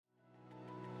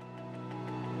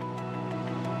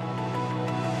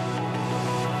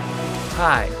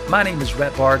Hi, my name is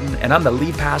Rhett Barden, and I'm the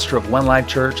lead pastor of One Life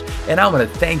Church, and I want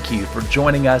to thank you for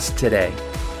joining us today.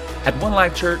 At One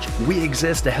Life Church, we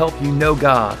exist to help you know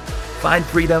God, find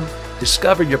freedom,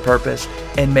 discover your purpose,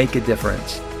 and make a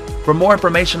difference. For more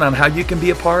information on how you can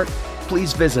be a part,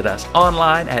 please visit us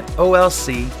online at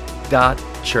olc.church.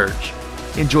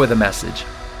 Enjoy the message.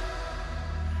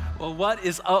 Well, what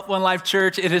is up, One Life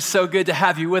Church? It is so good to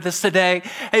have you with us today.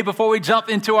 Hey, before we jump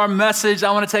into our message,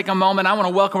 I want to take a moment. I want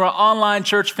to welcome our online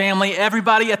church family.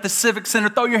 Everybody at the Civic Center,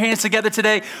 throw your hands together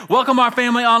today. Welcome our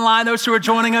family online, those who are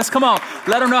joining us. Come on,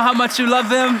 let them know how much you love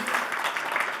them.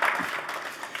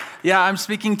 Yeah, I'm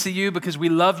speaking to you because we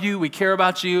love you, we care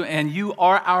about you, and you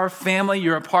are our family.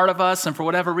 You're a part of us, and for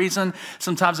whatever reason,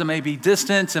 sometimes it may be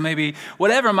distant, and maybe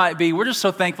whatever it might be, we're just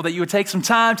so thankful that you would take some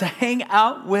time to hang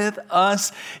out with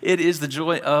us. It is the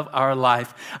joy of our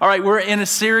life. All right, we're in a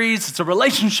series. It's a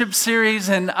relationship series,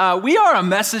 and we are a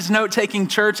message note-taking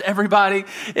church, everybody.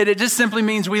 It just simply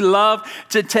means we love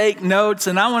to take notes,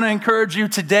 and I want to encourage you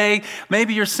today.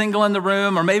 Maybe you're single in the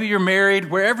room, or maybe you're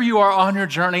married. Wherever you are on your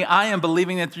journey, I am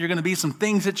believing that you're going to be some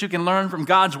things that you can learn from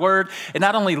God's word, and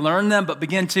not only learn them, but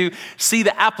begin to see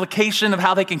the application of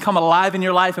how they can come alive in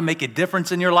your life and make a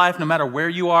difference in your life no matter where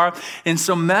you are. And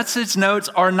so message notes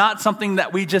are not something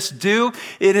that we just do.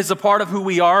 It is a part of who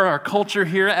we are, our culture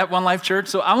here at One Life Church.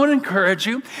 So I want to encourage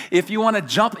you, if you want to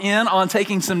jump in on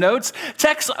taking some notes,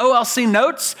 text OLC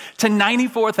notes to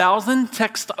 94,000.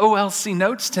 Text OLC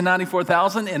notes to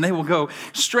 94,000, and they will go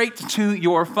straight to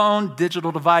your phone,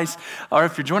 digital device. Or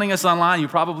if you're joining us online, you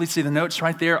probably see the notes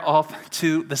right there off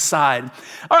to the side.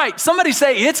 All right, somebody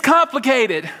say, it's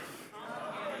complicated.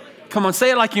 Come on,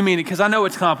 say it like you mean it, because I know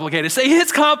it's complicated. Say,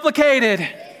 it's complicated.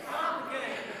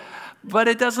 But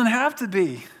it doesn't have to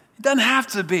be. It doesn't have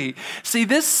to be. See,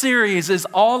 this series is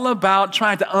all about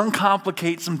trying to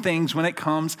uncomplicate some things when it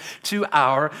comes to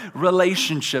our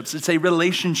relationships. It's a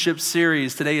relationship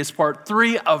series. Today is part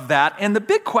 3 of that. And the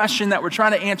big question that we're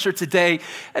trying to answer today,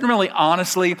 and really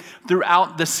honestly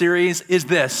throughout the series, is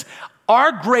this: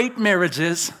 are great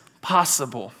marriages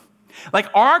possible? Like,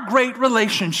 are great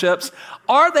relationships,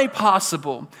 are they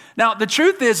possible? Now, the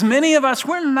truth is, many of us,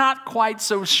 we're not quite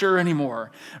so sure anymore,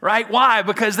 right? Why?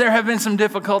 Because there have been some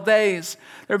difficult days.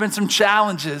 There have been some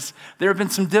challenges. There have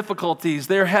been some difficulties.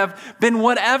 There have been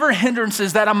whatever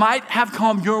hindrances that might have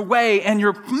come your way, and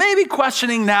you're maybe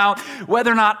questioning now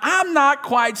whether or not, I'm not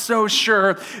quite so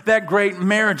sure that great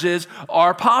marriages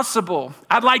are possible.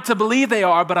 I'd like to believe they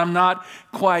are, but I'm not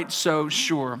quite so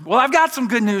sure. Well, I've got some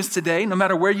good news today. No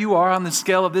matter where you are on the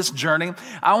scale of this journey,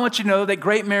 I want you to know that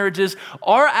great marriages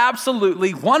are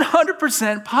absolutely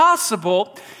 100%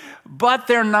 possible, but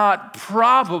they're not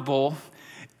probable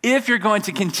if you're going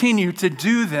to continue to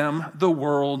do them the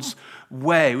world's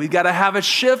way. We've got to have a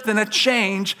shift and a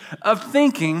change of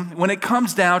thinking when it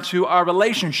comes down to our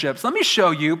relationships. Let me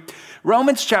show you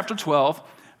Romans chapter 12,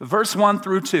 verse 1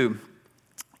 through 2.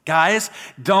 Guys,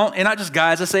 don't, and not just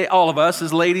guys, I say all of us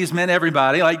as ladies, men,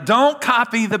 everybody, like, don't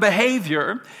copy the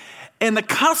behavior and the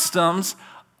customs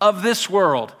of this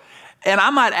world. And I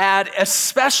might add,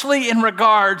 especially in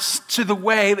regards to the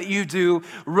way that you do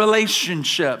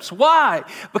relationships. Why?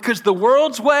 Because the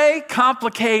world's way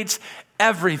complicates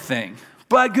everything.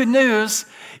 But good news,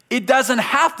 it doesn't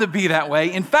have to be that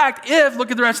way. In fact, look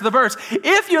at the rest of the verse,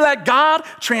 if you let God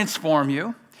transform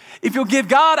you, if you'll give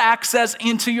God access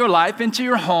into your life, into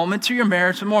your home, into your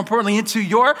marriage, and more importantly, into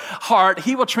your heart,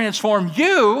 He will transform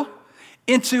you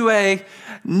into a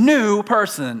new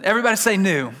person. Everybody say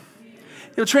new.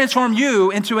 He'll transform you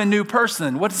into a new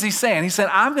person. What is He saying? He said,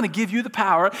 I'm going to give you the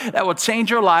power that will change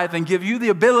your life and give you the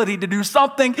ability to do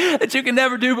something that you can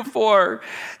never do before.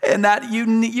 And that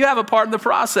you have a part in the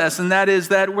process, and that is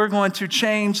that we're going to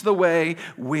change the way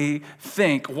we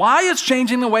think. Why is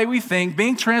changing the way we think,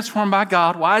 being transformed by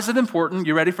God, why is it important?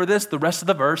 You ready for this? The rest of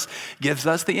the verse gives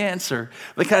us the answer.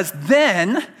 Because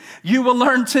then you will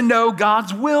learn to know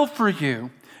God's will for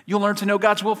you. You'll learn to know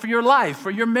God's will for your life, for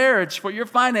your marriage, for your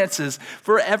finances,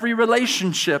 for every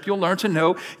relationship. You'll learn to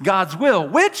know God's will,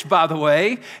 which, by the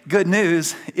way, good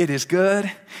news, it is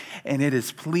good and it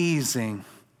is pleasing.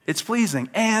 It's pleasing.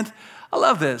 And I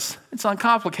love this. It's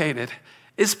uncomplicated.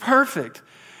 It's perfect.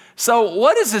 So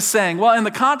what is this saying? Well, in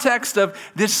the context of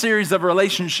this series of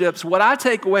relationships, what I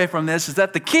take away from this is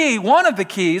that one of the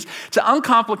keys to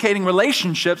uncomplicating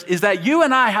relationships is that you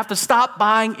and I have to stop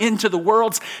buying into the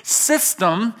world's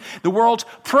system, the world's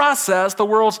process, the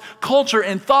world's culture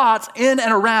and thoughts in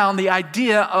and around the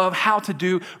idea of how to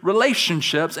do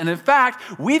relationships. And in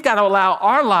fact, we've got to allow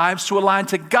our lives to align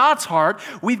to God's heart.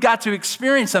 We've got to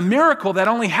experience a miracle that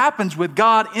only happens with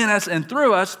God in us and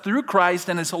through us, through Christ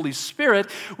and His Holy Spirit.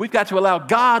 We've got to allow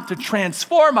God to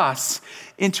transform us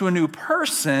into a new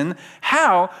person.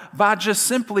 How? By just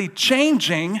simply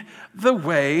changing the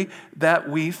way that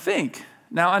we think.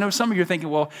 Now, I know some of you are thinking,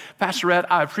 well, Pastor Ed,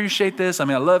 I appreciate this. I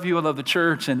mean, I love you. I love the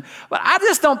church. But I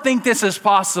just don't think this is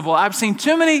possible. I've seen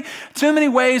too many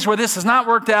ways where this has not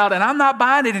worked out, and I'm not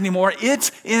buying it anymore.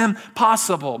 It's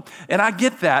impossible. And I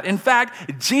get that. In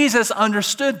fact, Jesus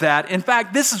understood that. In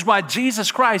fact, this is why Jesus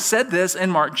Christ said this in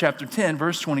Mark chapter 10,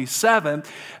 verse 27.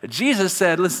 Jesus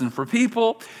said, listen, for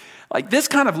people like this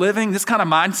kind of living, this kind of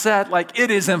mindset, like it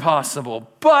is impossible.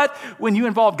 But when you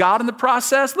involve God in the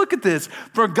process, look at this.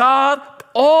 For God,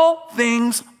 all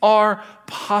things are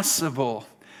possible.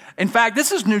 In fact,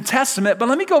 this is New Testament, but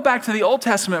let me go back to the Old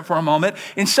Testament for a moment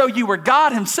and show you where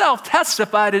God himself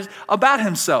testified about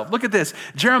himself. Look at this,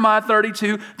 Jeremiah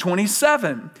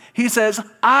 32:27. He says,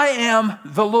 I am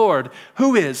the Lord.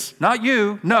 Who is? Not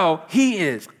you. No, he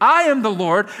is. I am the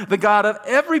Lord, the God of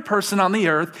every person on the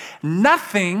earth.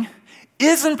 Nothing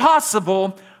is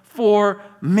impossible for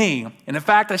me. And in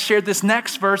fact, I shared this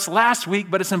next verse last week,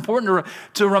 but it's important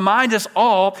to remind us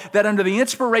all that under the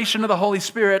inspiration of the Holy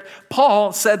Spirit,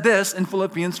 Paul said this in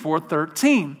Philippians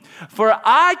 4:13. For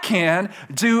I can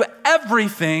do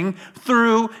everything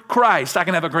through Christ. I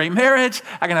can have a great marriage.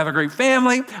 I can have a great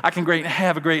family. I can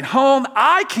have a great home.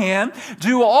 I can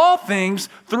do all things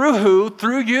through who?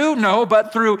 Through you? No,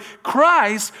 but through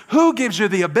Christ, who gives you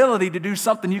the ability to do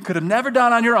something you could have never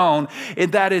done on your own.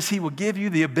 And that is, he will give you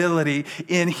the ability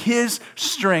in his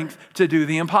strength to do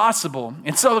the impossible.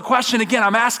 And so the question again,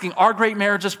 I'm asking, are great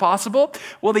marriages possible?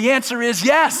 Well, the answer is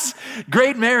yes.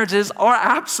 Great marriages are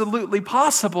absolutely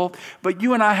possible, but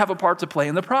you and I have a part to play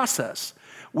in the process.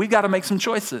 We've got to make some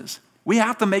choices. We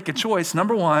have to make a choice,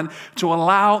 number one, to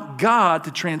allow God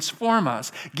to transform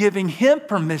us, giving him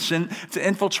permission to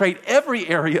infiltrate every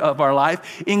area of our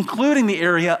life, including the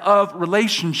area of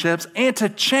relationships, and to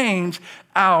change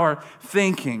our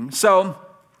thinking. So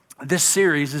this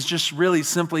series is just really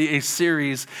simply a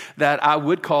series that I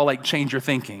would call like Change Your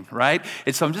Thinking, right?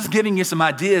 And so I'm just giving you some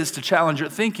ideas to challenge your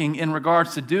thinking in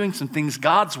regards to doing some things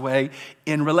God's way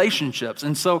in relationships.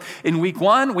 And so in week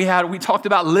one, we talked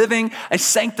about living a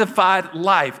sanctified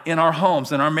life in our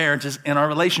homes, in our marriages, in our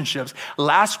relationships.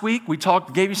 Last week, we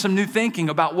gave you some new thinking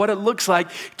about what it looks like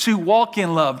to walk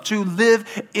in love, to live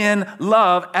in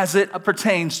love as it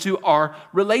pertains to our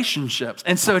relationships.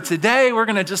 And so today, we're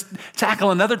going to just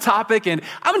tackle another topic, and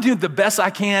I'm going to do the best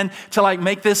I can to like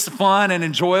make this fun and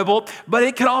enjoyable, but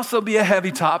it can also be a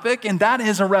heavy topic, and that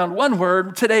is around one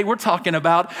word. Today, we're talking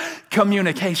about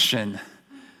communication.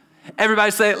 Everybody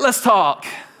say, let's talk.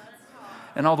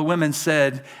 And all the women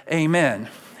said, amen.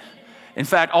 In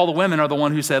fact, all the women are the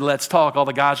one who said, let's talk. All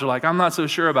the guys are like, I'm not so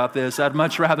sure about this. I'd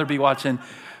much rather be watching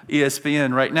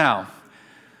ESPN right now.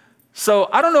 So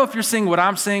I don't know if you're seeing what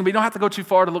I'm seeing, but you don't have to go too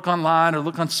far to look online or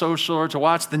look on social or to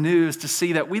watch the news to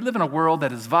see that we live in a world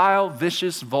that is vile,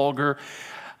 vicious, vulgar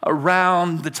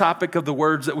around the topic of the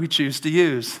words that we choose to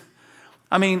use.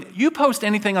 I mean, you post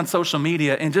anything on social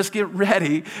media and just get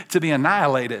ready to be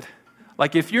annihilated.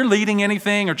 Like if you're leading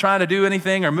anything or trying to do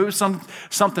anything or move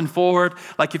something forward,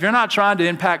 like if you're not trying to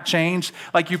impact change,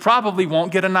 like you probably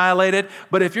won't get annihilated.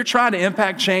 But if you're trying to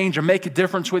impact change or make a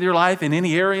difference with your life in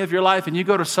any area of your life and you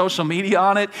go to social media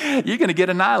on it, you're going to get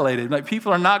annihilated. Like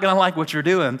people are not going to like what you're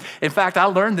doing. In fact, I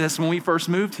learned this when we first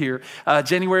moved here,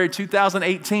 January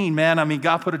 2018, man. I mean,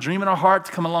 God put a dream in our heart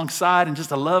to come alongside and just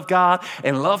to love God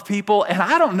and love people. And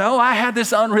I don't know, I had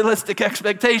this unrealistic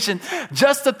expectation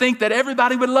just to think that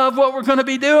everybody would love what we're going to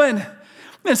be doing.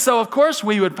 And so, of course,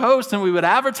 we would post and we would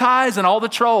advertise and all the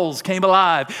trolls came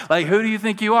alive. Like, who do you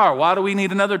think you are? Why do we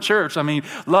need another church? I mean,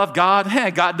 love God?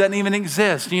 Hey, God doesn't even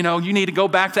exist. You know, you need to go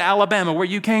back to Alabama where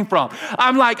you came from.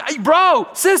 I'm like, hey, bro,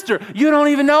 sister, you don't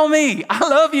even know me. I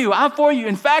love you. I'm for you.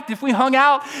 In fact, if we hung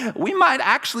out, we might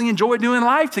actually enjoy doing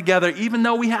life together, even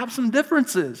though we have some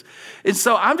differences. And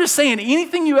so I'm just saying,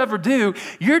 anything you ever do,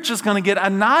 you're just going to get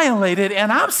annihilated.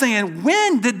 And I'm saying,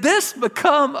 when did this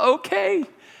become okay?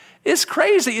 It's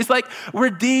crazy. It's like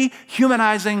we're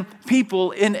dehumanizing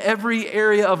people in every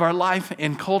area of our life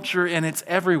and culture, and it's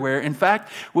everywhere. In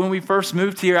fact, when we first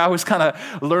moved here, I was kind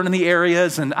of learning the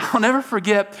areas, and I'll never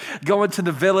forget going to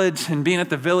the village and being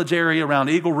at the village area around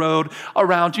Eagle Road,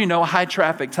 around, high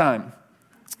traffic time.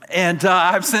 And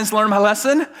I've since learned my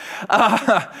lesson.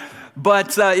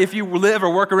 But if you live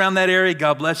or work around that area,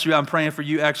 God bless you. I'm praying for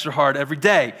you extra hard every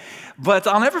day. But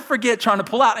I'll never forget trying to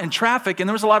pull out in traffic, and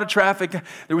there was a lot of traffic.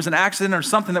 There was an accident or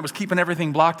something that was keeping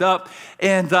everything blocked up.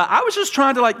 And I was just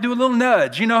trying to do a little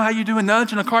nudge. You know how you do a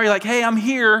nudge in a car? You're like, hey, I'm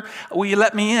here. Will you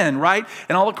let me in, right?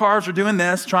 And all the cars were doing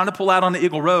this, trying to pull out on the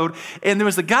Eagle Road. And there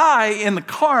was a guy in the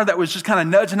car that was just kind of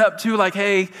nudging up to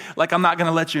hey, I'm not going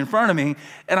to let you in front of me.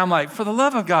 And I'm like, for the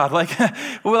love of God,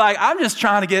 I'm just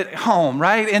trying to get home,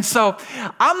 right? And so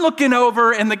I'm looking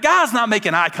over, and the guy's not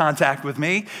making eye contact with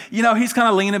me. He's kind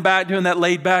of leaning back, doing that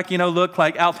laid back, look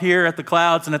out here at the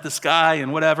clouds and at the sky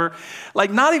and whatever.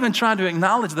 Not even trying to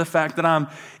acknowledge the fact that I'm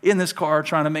in this car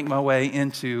trying to make my way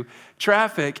into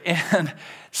traffic. And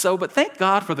so, but thank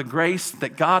God for the grace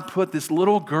that God put this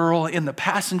little girl in the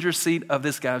passenger seat of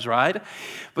this guy's ride.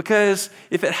 Because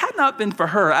if it had not been for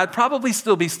her, I'd probably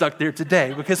still be stuck there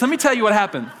today. Because let me tell you what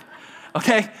happened,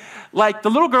 okay? The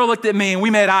little girl looked at me and we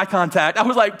made eye contact. I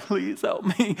was like, please help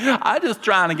me. I'm just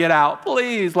trying to get out,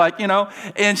 please.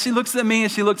 And she looks at me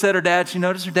and she looks at her dad. She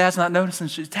notices her dad's not noticing.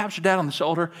 She taps her dad on the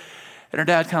shoulder, and her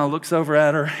dad kind of looks over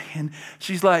at her, and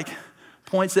she's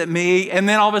points at me. And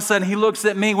then all of a sudden he looks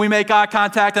at me. We make eye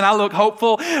contact and I look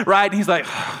hopeful, right? And he's like,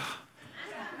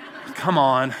 come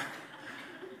on.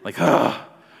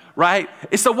 Right?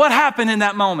 And so what happened in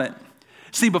that moment?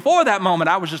 See, before that moment,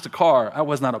 I was just a car. I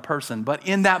was not a person. But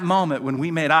in that moment, when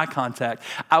we made eye contact,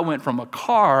 I went from a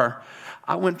car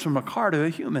to a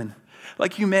human.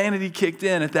 Humanity kicked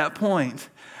in at that point.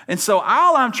 And so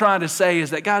all I'm trying to say is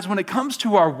that, guys, when it comes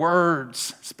to our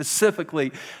words,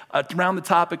 specifically around the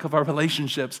topic of our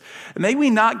relationships, may we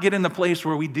not get in the place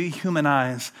where we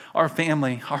dehumanize our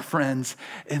family, our friends,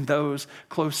 and those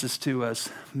closest to us.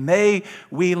 May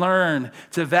we learn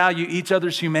to value each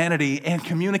other's humanity and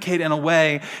communicate in a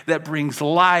way that brings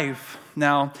life.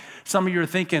 Now, some of you are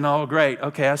thinking, oh, great.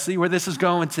 Okay, I see where this is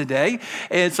going today.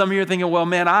 And some of you are thinking, well,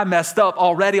 man, I messed up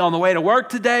already on the way to work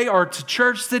today or to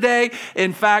church today.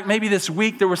 In fact, maybe this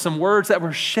week there were some words that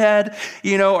were shed,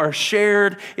 or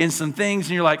shared in some things.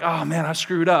 And you're like, oh, man, I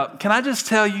screwed up. Can I just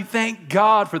tell you, thank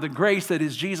God for the grace that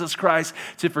is Jesus Christ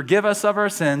to forgive us of our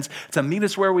sins, to meet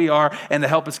us where we are, and to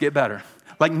help us get better.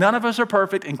 None of us are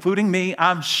perfect, including me.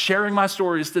 I'm sharing my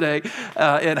stories today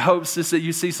in hopes just that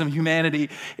you see some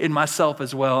humanity in myself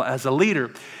as well as a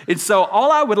leader. And so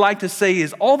all I would like to say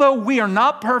is, although we are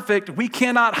not perfect, we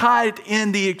cannot hide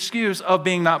in the excuse of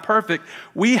being not perfect.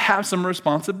 We have some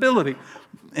responsibility.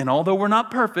 And although we're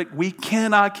not perfect, we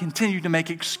cannot continue to make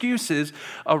excuses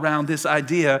around this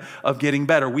idea of getting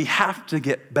better. We have to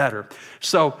get better.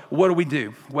 So what do we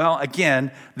do? Well, again,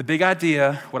 the big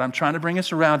idea, what I'm trying to bring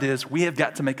us around is we have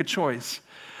got to make a choice.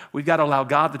 We've got to allow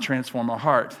God to transform our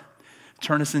heart,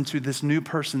 turn us into this new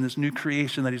person, this new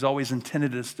creation that He's always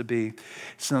intended us to be.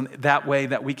 So that way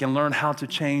that we can learn how to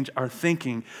change our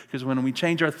thinking. Because when we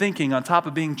change our thinking, on top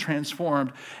of being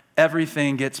transformed,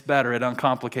 everything gets better. It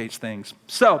uncomplicates things.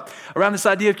 So around this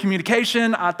idea of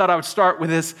communication, I thought I would start with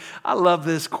this. I love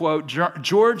this quote.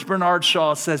 George Bernard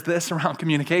Shaw says this around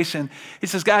communication. He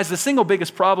says, guys, the single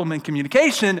biggest problem in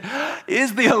communication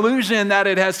is the illusion that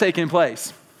it has taken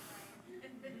place.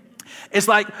 It's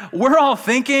we're all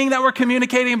thinking that we're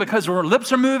communicating because our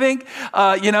lips are moving,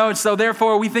 and so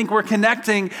therefore we think we're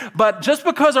connecting. But just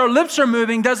because our lips are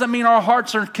moving doesn't mean our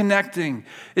hearts are connecting.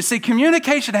 You see,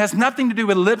 communication has nothing to do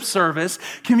with lip service.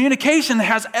 Communication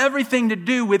has everything to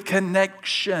do with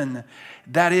connection.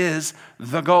 That is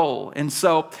the goal. And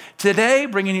so today,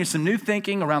 bringing you some new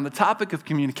thinking around the topic of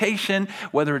communication,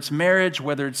 whether it's marriage,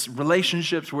 whether it's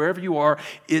relationships, wherever you are,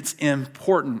 it's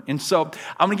important. And so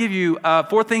I'm going to give you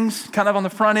 4 things kind of on the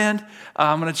front end.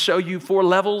 I'm going to show you 4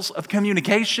 levels of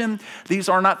communication. These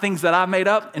are not things that I made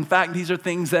up. In fact, these are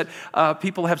things that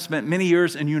people have spent many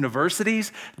years in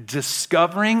universities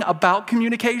discovering about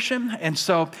communication. And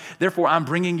so therefore, I'm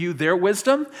bringing you their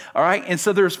wisdom. All right. And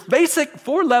so there's basic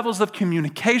 4 levels of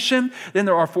communication. Then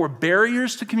there are 4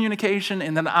 barriers to communication.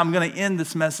 And then I'm going to end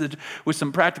this message with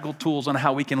some practical tools on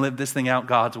how we can live this thing out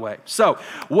God's way. So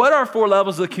what are 4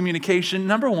 levels of communication?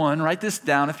 Number 1, write this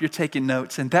down if you're taking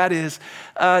notes. And that is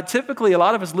typically a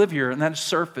lot of us live here, and that is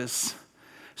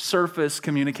surface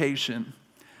communication.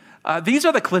 These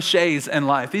are the cliches in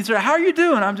life. These are, how are you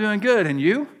doing? I'm doing good. And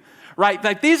you?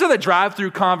 Right? These are the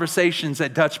drive-through conversations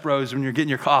at Dutch Bros when you're getting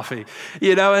your coffee.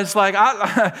 It's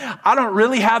I don't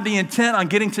really have the intent on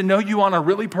getting to know you on a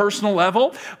really personal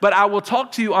level, but I will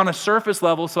talk to you on a surface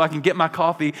level so I can get my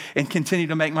coffee and continue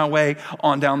to make my way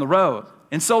on down the road.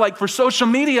 And so like for social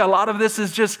media, a lot of this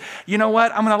is just, you know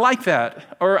what, I'm going to like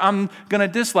that, or I'm going to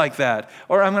dislike that,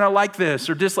 or I'm going to like this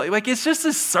or dislike. Like it's just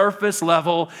a surface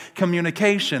level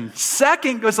communication.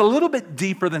 Second goes a little bit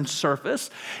deeper than surface.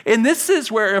 And this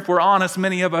is where, if we're honest,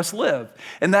 many of us live.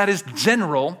 And that is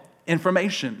general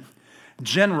information.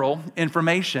 General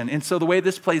information. And so the way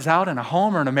this plays out in a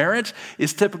home or in a marriage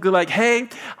is typically like, hey,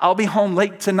 I'll be home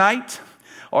late tonight.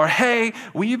 Or, hey,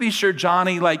 will you be sure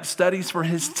Johnny studies for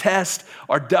his test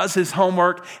or does his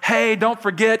homework? Hey, don't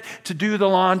forget to do the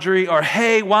laundry. Or,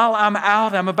 hey, while I'm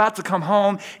out, I'm about to come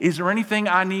home, is there anything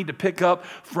I need to pick up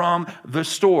from the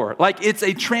store? Like it's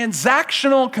a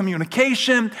transactional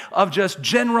communication of just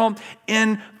general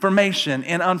information.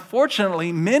 And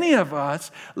unfortunately, many of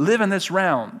us live in this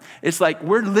realm. It's like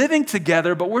we're living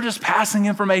together, but we're just passing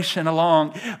information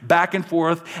along back and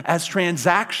forth as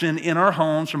transaction in our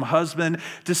homes from husband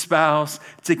to spouse,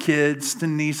 to kids, to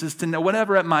nieces, to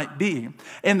whatever it might be.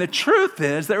 And the truth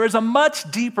is, there is a much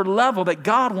deeper level that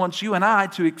God wants you and I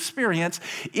to experience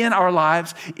in our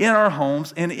lives, in our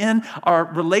homes, and in our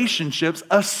relationships,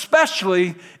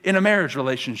 especially in a marriage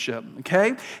relationship,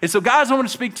 okay? And so guys, I want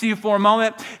to speak to you for a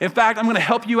moment. In fact, I'm going to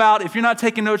help you out. If you're not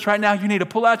taking notes right now, you need to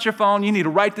pull out your phone. You need to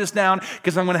write this down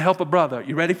because I'm going to help a brother.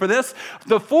 You ready for this?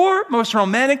 The 4 most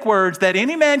romantic words that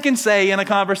any man can say in a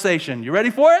conversation. You ready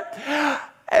for it?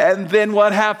 And then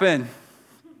what happened?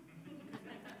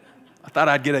 I thought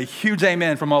I'd get a huge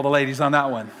amen from all the ladies on that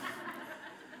one.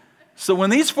 So when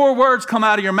these 4 words come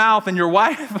out of your mouth and your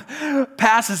wife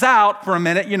passes out for a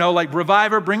minute,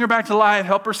 revive her, bring her back to life,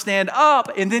 help her stand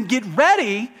up, and then get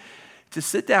ready to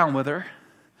sit down with her,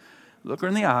 look her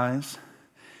in the eyes,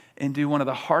 and do one of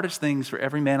the hardest things for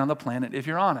every man on the planet, if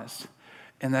you're honest.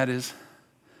 And that is,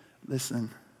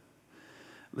 listen.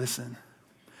 Listen.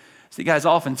 See, guys,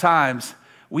 oftentimes,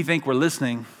 we think we're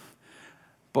listening,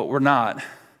 but we're not.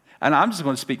 And I'm just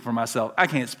going to speak for myself. I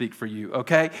can't speak for you,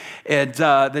 okay? And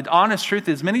the honest truth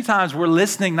is many times we're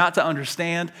listening not to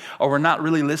understand, or we're not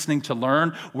really listening to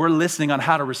learn. We're listening on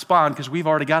how to respond because we've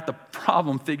already got the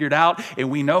problem figured out and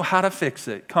we know how to fix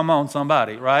it. Come on,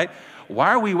 somebody, right? Why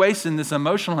are we wasting this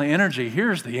emotional energy?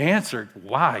 Here's the answer.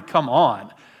 Why? Come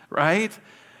on, right?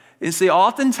 You see,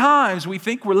 oftentimes we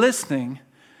think we're listening,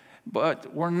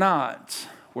 but we're not.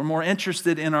 We're more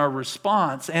interested in our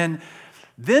response. And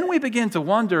then we begin to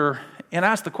wonder and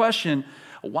ask the question,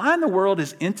 why in the world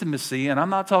is intimacy, and I'm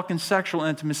not talking sexual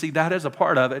intimacy, that is a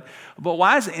part of it, but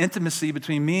why is intimacy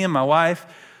between me and my wife,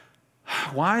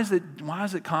 why is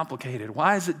it complicated?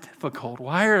 Why is it difficult?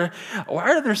 Why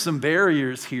are there some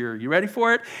barriers here? You ready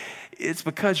for it? It's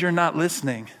because you're not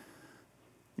listening.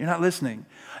 You're not listening.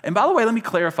 And by the way, let me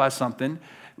clarify something.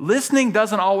 Listening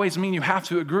doesn't always mean you have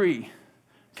to agree,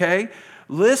 okay?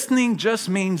 Listening just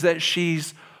means that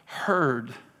she's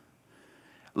heard.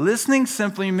 Listening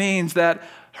simply means that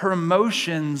her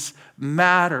emotions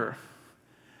matter.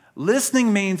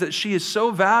 Listening means that she is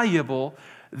so valuable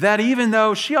that even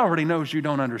though she already knows you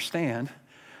don't understand,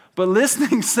 but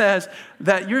listening says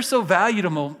that you're so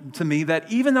valuable to me that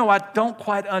even though I don't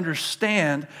quite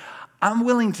understand, I'm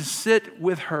willing to sit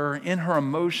with her in her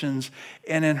emotions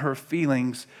and in her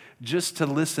feelings just to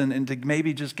listen and to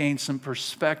maybe just gain some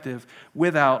perspective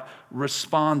without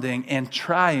responding and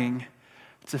trying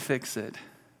to fix it.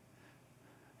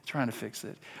 Trying to fix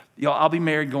it. Y'all, I'll be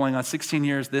married going on 16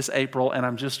 years this April, and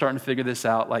I'm just starting to figure this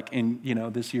out like in,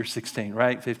 this year 16,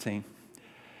 right? 15.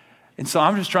 And so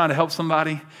I'm just trying to help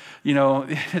somebody,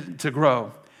 to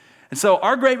grow. And so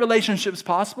are great relationships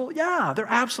possible? Yeah, they're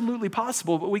absolutely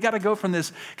possible, but we got to go from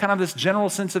this general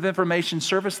sense of information,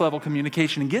 surface level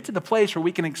communication, and get to the place where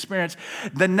we can experience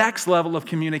the next level of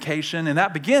communication, and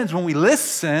that begins when we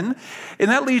listen, and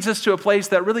that leads us to a place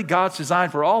that really God's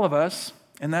designed for all of us,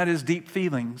 and that is deep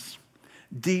feelings.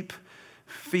 Deep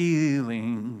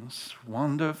feelings,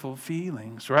 wonderful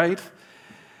feelings, right?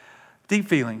 Deep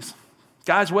feelings.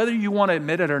 Guys, whether you want to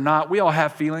admit it or not, we all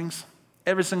have feelings.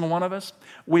 Every single one of us.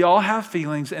 We all have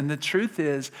feelings, and the truth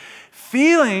is,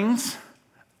 feelings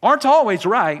aren't always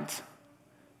right,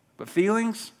 but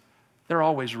feelings, they're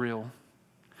always real.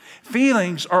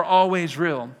 Feelings are always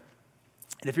real.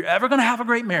 And if you're ever going to have a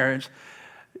great marriage,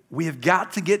 we have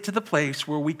got to get to the place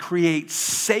where we create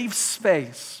safe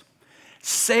space,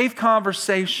 safe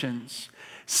conversations,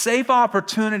 safe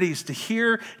opportunities to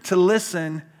hear, to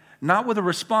listen, not with a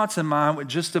response in mind, but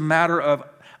just a matter of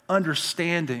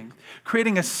understanding,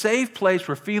 creating a safe place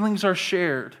where feelings are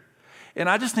shared. And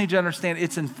I just need you to understand,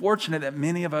 it's unfortunate that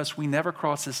many of us, we never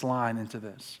cross this line into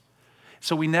this.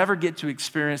 So we never get to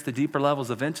experience the deeper levels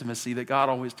of intimacy that God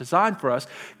always designed for us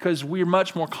because we're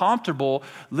much more comfortable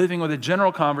living with a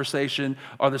general conversation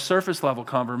or the surface level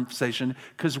conversation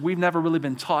because we've never really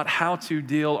been taught how to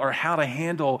deal or how to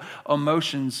handle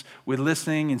emotions with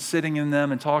listening and sitting in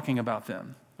them and talking about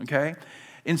them, okay?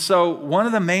 And so one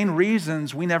of the main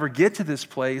reasons we never get to this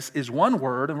place is one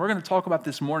word, and we're going to talk about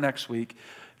this more next week,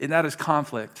 and that is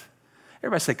conflict.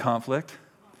 Everybody say conflict.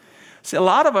 See, a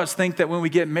lot of us think that when we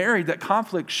get married, that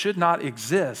conflict should not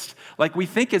exist. Like we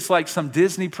think it's like some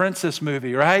Disney princess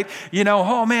movie, right? You know,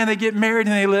 oh man, they get married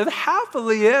and they live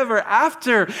happily ever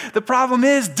after. The problem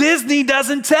is Disney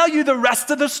doesn't tell you the rest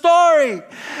of the story.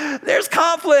 There's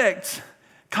conflict.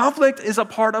 Conflict is a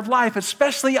part of life,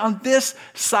 especially on this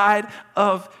side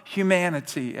of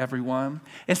humanity, everyone.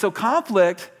 And so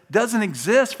conflict doesn't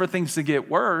exist for things to get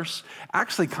worse.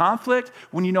 Actually, conflict,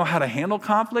 when you know how to handle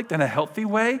conflict in a healthy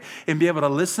way and be able to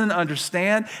listen,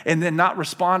 understand, and then not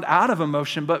respond out of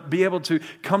emotion, but be able to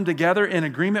come together in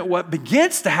agreement, what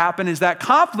begins to happen is that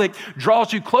conflict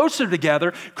draws you closer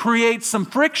together, creates some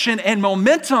friction and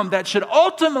momentum that should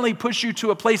ultimately push you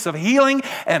to a place of healing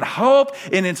and hope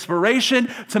and inspiration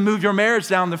to move your marriage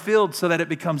down the field so that it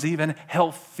becomes even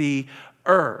healthier.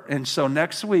 And so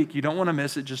next week, you don't want to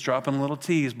miss it, just dropping a little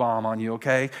tease bomb on you,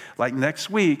 okay? Like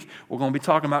next week, we're going to be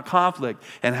talking about conflict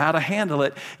and how to handle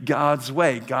it God's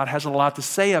way. God has a lot to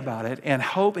say about it, and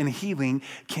hope and healing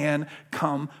can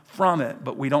come from it.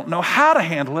 But we don't know how to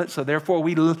handle it, so therefore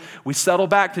we settle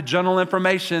back to general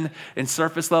information and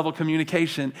surface level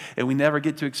communication, and we never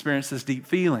get to experience this deep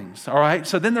feelings, all right?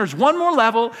 So then there's one more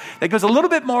level that goes a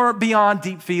little bit more beyond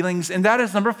deep feelings, and that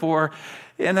is number 4,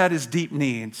 and that is deep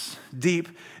needs. Deep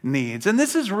needs. And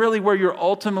this is really where you're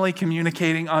ultimately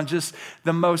communicating on just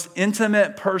the most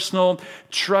intimate, personal,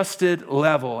 trusted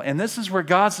level. And this is where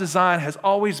God's design has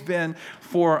always been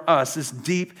for us, this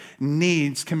deep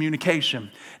needs communication.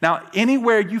 Now,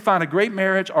 anywhere you find a great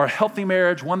marriage or a healthy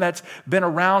marriage, one that's been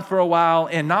around for a while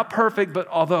and not perfect, but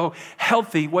although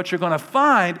healthy, what you're going to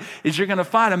find is you're going to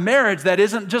find a marriage that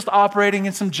isn't just operating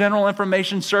in some general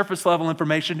information, surface level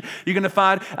information. You're going to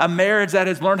find a marriage that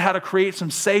has learned how to create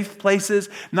some safe places,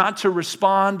 not to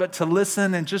respond, but to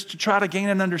listen and just to try to gain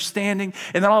an understanding.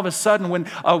 And then all of a sudden, when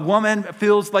a woman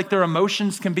feels like their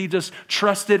emotions can be just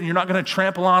trusted and you're not going to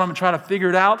trample on them and try to figure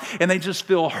it out, and they just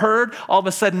feel heard, all of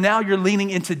a sudden now you're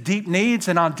leaning into deep needs.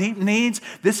 And on deep needs,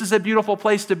 this is a beautiful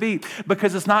place to be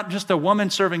because it's not just a woman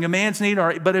serving a man's need,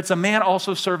 but it's a man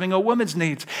also serving a woman's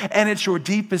needs. And it's your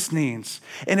deepest needs.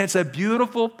 And it's a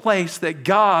beautiful place that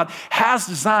God has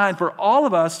designed for all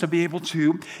of us to be able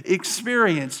to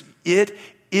experience. It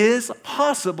is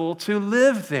possible to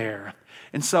live there.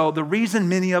 And so the reason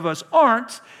many of us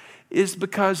aren't is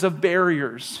because of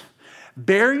barriers.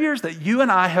 Barriers that you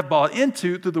and I have bought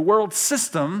into through the world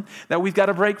system that we've got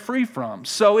to break free from.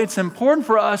 So it's important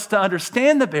for us to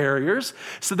understand the barriers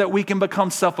so that we can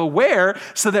become self-aware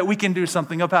so that we can do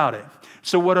something about it.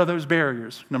 So what are those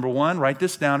barriers? Number 1, write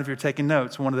this down if you're taking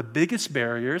notes. One of the biggest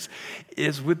barriers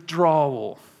is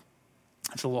withdrawal.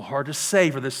 It's a little hard to say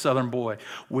for this Southern boy.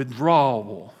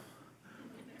 Withdrawal.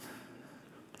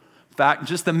 In fact,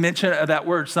 just the mention of that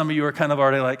word, some of you are kind of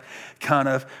already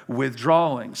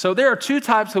withdrawing. So there are 2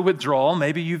 types of withdrawal.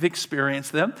 Maybe you've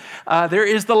experienced them. There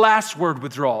is the last word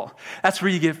withdrawal. That's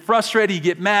where you get frustrated, you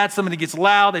get mad, somebody gets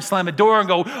loud, they slam a door and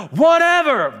go,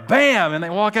 whatever, bam, and they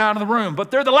walk out of the room.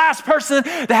 But they're the last person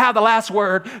to have the last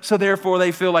word, so therefore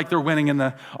they feel like they're winning in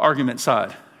the argument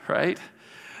side, right?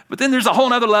 But then there's a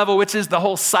whole other level, which is the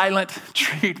whole silent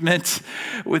treatment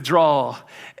withdrawal.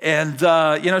 And,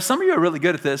 some of you are really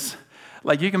good at this.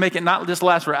 Like you can make it not just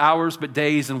last for hours, but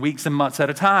days and weeks and months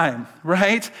at a time,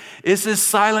 right? It's this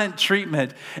silent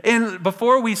treatment. And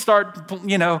before we start,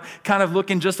 kind of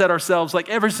looking just at ourselves, like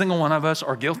every single one of us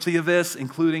are guilty of this,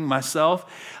 including myself.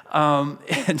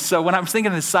 And so when I'm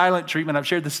thinking of this silent treatment, I've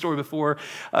shared this story before.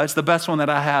 It's the best one that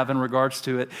I have in regards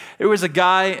to it. It was a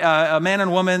guy, a man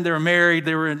and woman, they were married.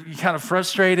 They were kind of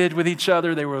frustrated with each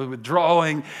other. They were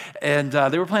withdrawing, and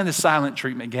they were playing this silent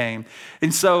treatment game.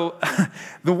 And so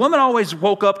the woman always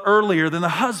woke up earlier than the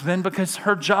husband because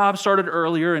her job started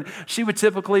earlier, and she would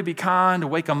typically be kind to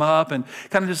wake him up and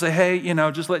kind of just say, hey,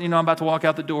 just letting you know I'm about to walk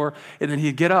out the door, and then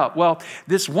he'd get up. Well,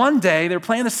 this one day, they were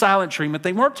playing the silent treatment.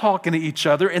 They weren't talking to each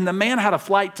other, and the man had a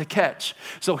flight to catch.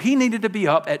 So he needed to be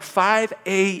up at 5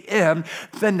 a.m.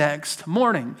 the next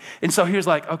morning. And so he was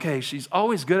like, okay, she's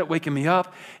always good at waking me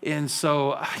up. And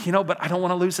so, but I don't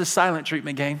want to lose this silent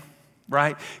treatment game.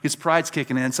 right? His pride's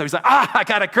kicking in. So he's like, I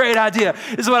got a great idea.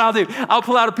 This is what I'll do. I'll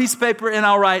pull out a piece of paper and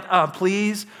I'll write,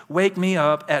 please wake me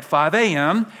up at 5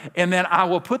 a.m. And then I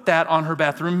will put that on her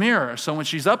bathroom mirror. So when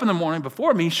she's up in the morning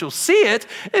before me, she'll see it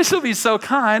and she'll be so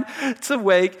kind to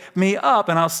wake me up,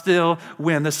 and I'll still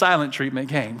win the silent treatment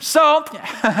game. So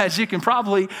as you can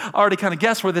probably already kind of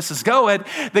guess where this is going,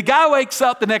 the guy wakes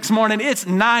up the next morning. It's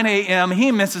 9 a.m.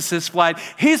 He misses his flight.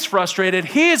 He's frustrated.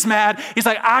 He is mad. He's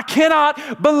like, I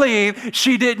cannot believe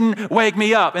she didn't wake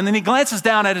me up. And then he glances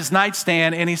down at his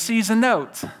nightstand and he sees a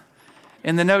note.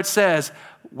 And the note says,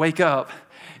 wake up,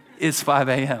 it's 5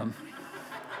 a.m.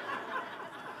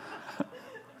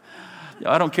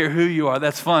 I don't care who you are,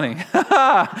 that's funny.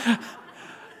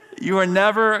 You are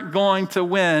never going to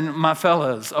win, my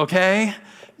fellas, okay?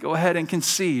 Go ahead and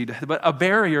concede. But a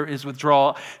barrier is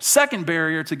withdrawal. Second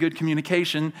barrier to good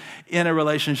communication in a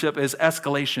relationship is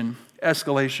escalation.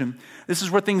 Escalation. This is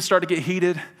where things start to get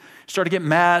heated, start to get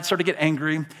mad, start to get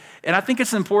angry. And I think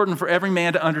it's important for every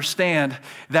man to understand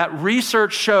that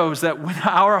research shows that when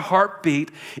our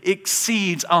heartbeat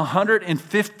exceeds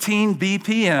 115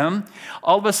 BPM,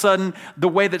 all of a sudden, the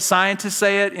way that scientists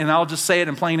say it, and I'll just say it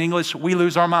in plain English, we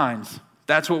lose our minds.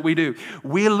 That's what we do.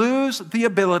 We lose the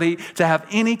ability to have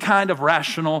any kind of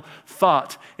rational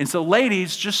thought. And so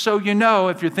ladies, just so you know,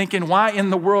 if you're thinking, why in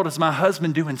the world is my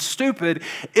husband doing stupid?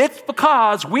 It's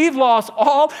because we've lost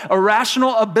all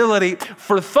irrational ability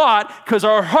for thought because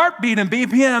our heartbeat in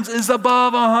BPMs is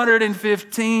above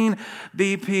 115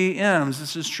 BPMs.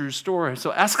 This is a true story.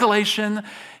 So escalation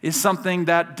is something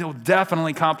that will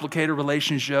definitely complicate a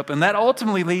relationship. And that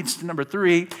ultimately leads to number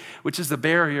 3, which is the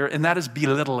barrier, and that is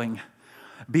belittling.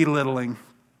 Belittling.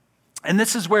 And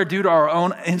this is where, due to our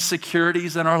own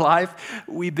insecurities in our life,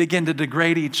 we begin to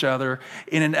degrade each other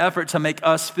in an effort to make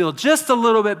us feel just a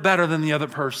little bit better than the other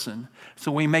person.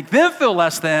 So we make them feel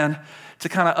less than to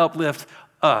kind of uplift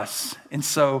us. And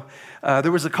so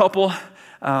there was a couple,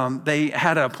 they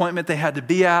had an appointment they had to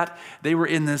be at. They were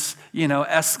in this,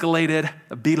 escalated,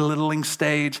 belittling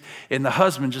stage. And the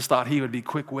husband just thought he would be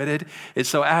quick-witted. And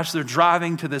so as they're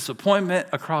driving to this appointment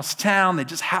across town, they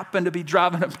just happened to be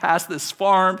driving past this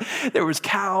farm. There was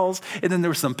cows, and then there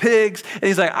were some pigs. And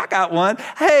he's like, I got one.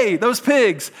 Hey, those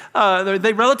pigs, are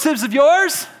they relatives of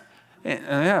yours? And,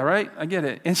 yeah, right, I get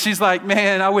it. And she's like,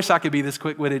 man, I wish I could be this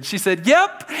quick-witted. She said,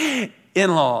 yep,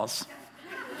 in-laws.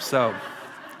 So...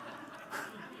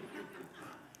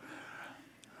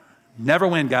 never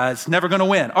win, guys. Never going to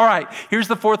win. All right, here's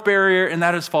the 4th barrier, and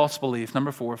that is false belief.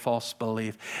 Number 4, false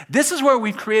belief. This is where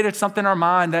we've created something in our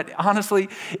mind that, honestly,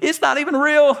 it's not even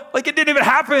real. Like, it didn't even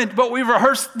happen, but we've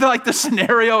rehearsed, the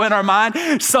scenario in our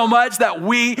mind so much that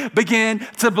we begin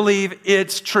to believe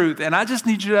it's truth. And I just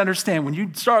need you to understand, when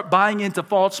you start buying into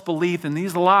false belief and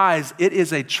these lies, it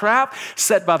is a trap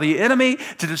set by the enemy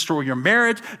to destroy your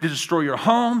marriage, to destroy your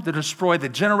home, to destroy the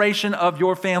generation of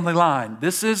your family line.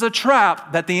 This is a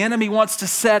trap that the enemy wants to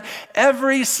set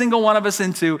every single one of us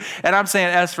into. And I'm saying,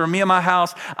 as for me and my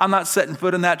house, I'm not setting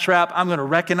foot in that trap. I'm going to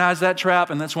recognize that trap.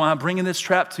 And that's why I'm bringing this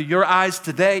trap to your eyes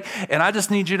today. And I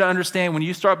just need you to understand, when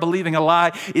you start believing a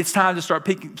lie, it's time to start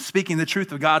speaking the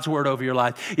truth of God's word over your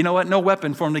life. You know what? No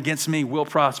weapon formed against me will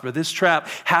prosper. This trap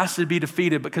has to be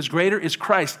defeated, because greater is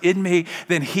Christ in me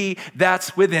than he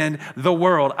that's within the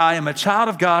world. I am a child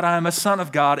of God. I am a son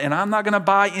of God. And I'm not going to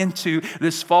buy into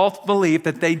this false belief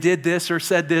that they did this or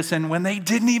said this, and when they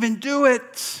didn't even do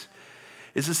it.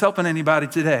 Is this helping anybody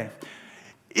today?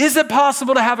 Is it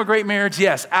possible to have a great marriage?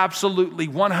 Yes, absolutely,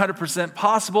 100%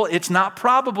 possible. It's not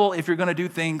probable if you're going to do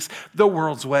things the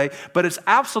world's way, but it's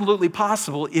absolutely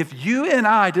possible if you and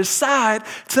I decide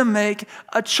to make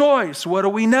a choice. What do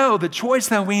we know? The choice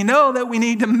that we know that we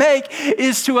need to make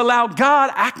is to allow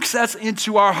God access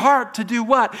into our heart to do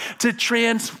what? To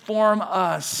transform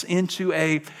us into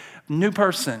a new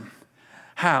person.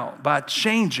 How? By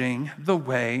changing the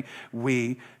way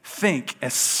we think,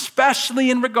 especially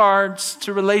in regards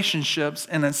to relationships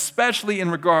and especially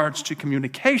in regards to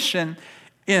communication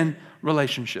in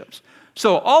relationships.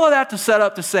 So all of that to set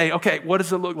up to say, okay, what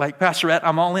does it look like? Pastor Rhett,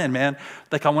 I'm all in, man.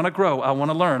 Like, I want to grow. I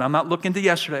want to learn. I'm not looking to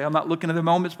yesterday. I'm not looking to the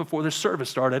moments before the service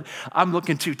started. I'm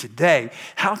looking to today.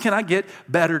 How can I get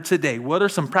better today? What are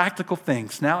some practical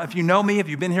things? Now, if you know me, if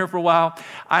you've been here for a while,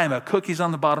 I am a cookies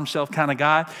on the bottom shelf kind of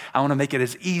guy. I want to make it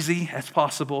as easy as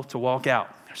possible to walk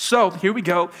out. So here we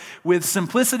go. With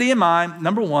simplicity in mind,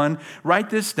 number 1, write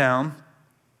this down.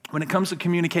 When it comes to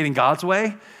communicating God's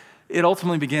way, it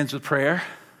ultimately begins with prayer.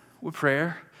 With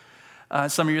prayer.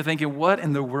 Some of you are thinking, what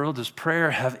in the world does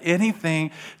prayer have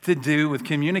anything to do with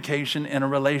communication in a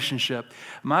relationship?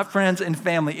 My friends and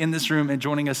family in this room and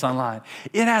joining us online,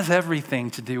 it has everything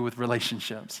to do with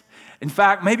relationships. In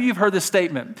fact, maybe you've heard this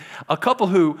statement, a couple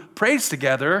who prays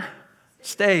together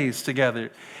stays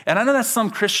together. And I know that's some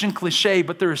Christian cliche,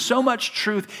 but there is so much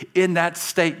truth in that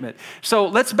statement. So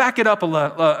let's back it up a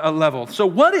level. So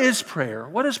what is prayer?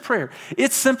 What is prayer?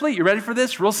 It's simply, you ready for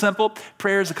this? Real simple.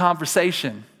 Prayer is a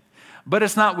conversation. But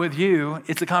it's not with you.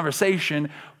 It's a conversation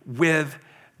with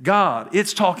God.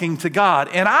 It's talking to God.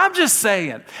 And I'm just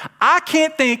saying, I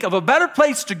can't think of a better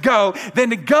place to go than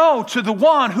to go to the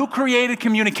one who created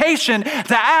communication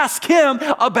to ask him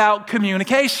about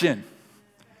communication.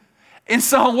 And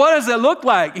so what does it look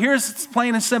like? It's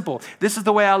plain and simple. This is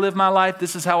the way I live my life.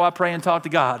 This is how I pray and talk to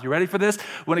God. You ready for this?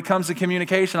 When it comes to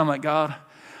communication, I'm like, God,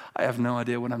 I have no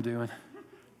idea what I'm doing.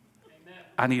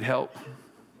 I need help.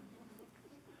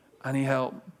 I need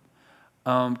help.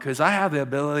 Because I have the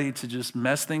ability to just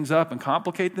mess things up and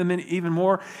complicate them even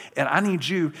more. And I need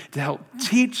you to help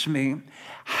teach me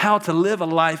how to live a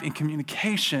life in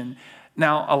communication.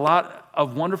 Now, a lot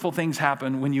of wonderful things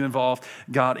happen when you involve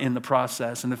God in the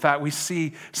process. And in fact, we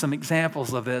see some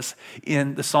examples of this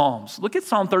in the Psalms. Look at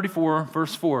Psalm 34,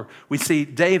 verse 4. We see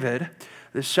David,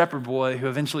 this shepherd boy who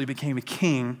eventually became a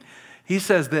king. He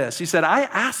says this. He said, I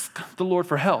asked the Lord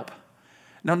for help.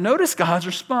 Now, notice God's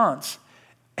response.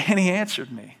 And he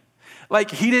answered me. Like,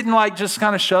 he didn't just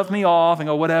kind of shove me off and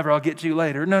go, whatever, I'll get to you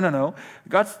later. No.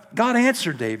 God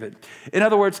answered David. In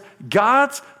other words,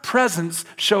 God's presence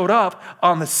showed up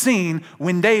on the scene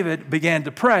when David began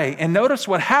to pray. And notice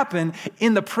what happened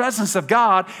in the presence of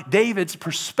God. David's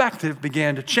perspective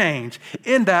began to change.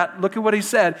 In that, look at what he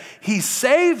said. He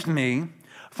saved me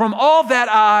from all that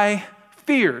I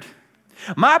feared.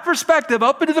 My perspective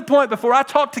up until the point before I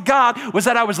talked to God was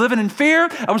that I was living in fear,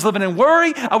 I was living in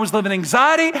worry, I was living in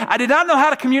anxiety. I did not know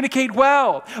how to communicate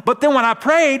well. But then when I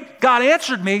prayed, God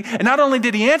answered me. And not only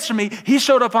did he answer me, he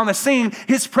showed up on the scene.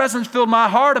 His presence filled my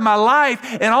heart and my life.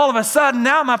 And all of a sudden,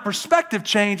 now my perspective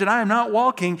changed and I am not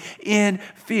walking in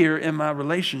fear in my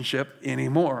relationship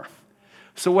anymore.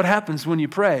 So what happens when you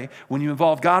pray? When you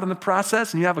involve God in the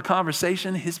process and you have a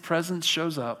conversation, his presence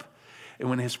shows up. And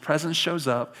when his presence shows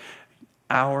up,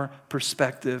 our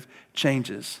perspective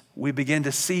changes. We begin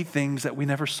to see things that we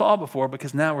never saw before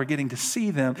because now we're getting to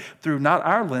see them through not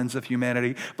our lens of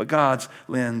humanity, but God's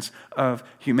lens of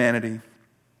humanity.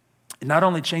 It not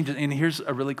only changes, and here's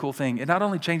a really cool thing, it not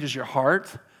only changes your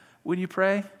heart when you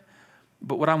pray,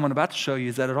 but what I'm about to show you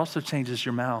is that it also changes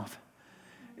your mouth.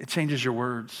 It changes your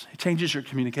words. It changes your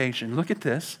communication. Look at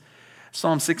this.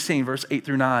 Psalm 16, verse 8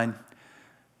 through 9.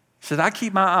 He said, I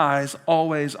keep my eyes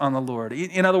always on the Lord.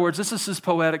 In other words, this is his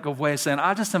poetic way of saying,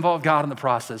 I just involve God in the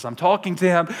process. I'm talking to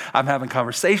him. I'm having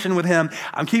conversation with him.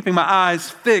 I'm keeping my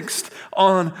eyes fixed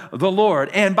on the Lord.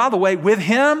 And by the way, with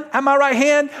him at my right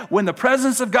hand, when the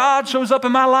presence of God shows up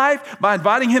in my life, by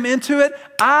inviting him into it,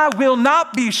 I will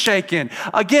not be shaken.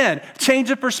 Again, change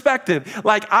of perspective.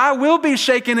 Like I will be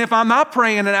shaken if I'm not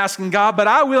praying and asking God, but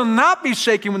I will not be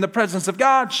shaken when the presence of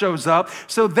God shows up.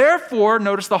 So therefore,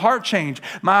 notice the heart change.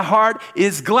 My heart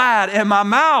is glad, and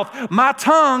my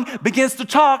tongue begins to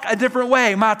talk a different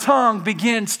way. My tongue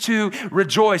begins to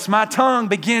rejoice. My tongue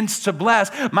begins to bless.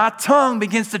 My tongue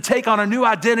begins to take on a new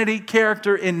identity,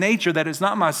 character, and nature that is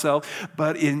not myself,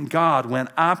 but in God. When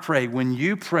I pray, when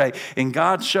you pray, and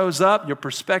God shows up, your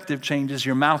perspective changes,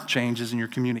 your mouth changes, and your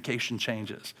communication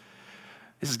changes.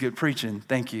 This is good preaching.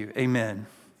 Thank you. Amen.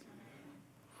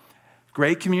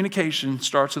 Great communication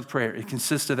starts with prayer. It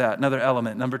consists of that. Another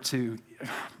element, number 2.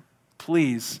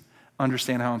 Please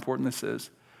understand how important this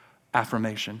is.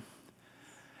 Affirmation.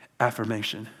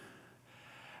 Affirmation.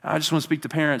 I just want to speak to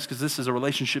parents because this is a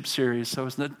relationship series, so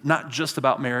it's not just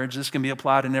about marriage. This can be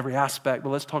applied in every aspect, but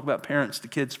let's talk about parents to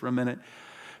kids for a minute.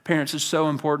 Parents, it's so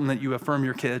important that you affirm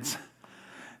your kids,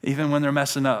 even when they're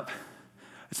messing up.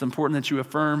 It's important that you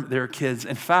affirm their kids.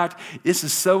 In fact, this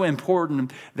is so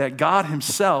important that God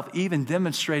himself even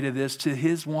demonstrated this to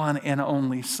his one and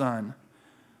only Son.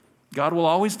 God will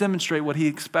always demonstrate what he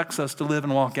expects us to live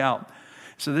and walk out.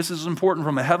 So this is important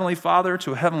from a heavenly Father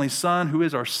to a heavenly Son who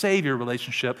is our Savior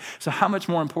relationship. So how much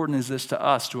more important is this to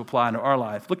us to apply into our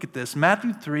life? Look at this,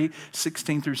 Matthew 3,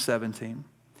 16 through 17.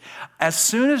 As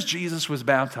soon as Jesus was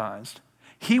baptized,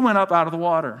 he went up out of the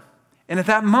water. And at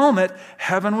that moment,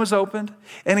 heaven was opened,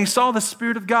 and he saw the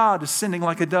Spirit of God descending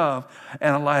like a dove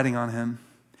and alighting on him.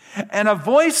 And a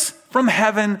voice from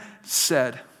heaven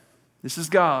said, this is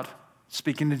God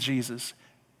speaking to Jesus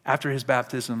after his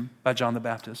baptism by John the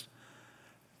Baptist.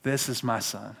 This is my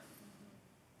Son,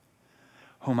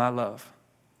 whom I love.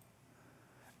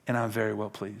 and I'm very well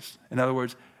pleased. In other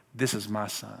words, this is my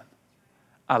son.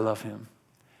 I love him,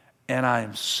 and I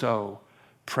am so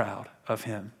proud of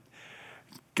him.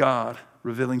 God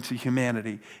revealing to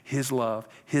humanity his love,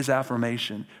 his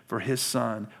affirmation for his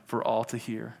son for all to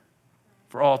hear.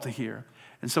 For all to hear.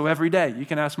 And so every day, you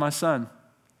can ask my son,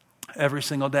 every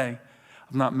single day.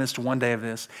 I've not missed one day of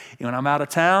this. And when I'm out of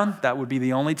town, that would be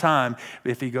the only time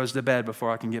if he goes to bed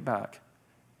before I can get back.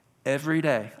 Every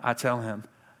day, I tell him,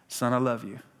 son, I love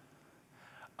you.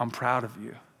 I'm proud of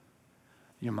you.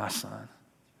 You're my son.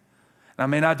 I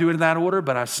may not do it in that order,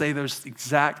 but I say those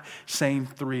exact same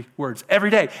 3 words every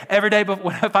day. Every day,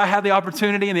 if I have the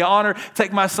opportunity and the honor to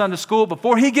take my son to school,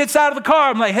 before he gets out of the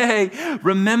car, I'm like, hey,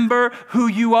 remember who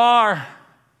you are.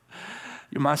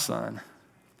 You're my son.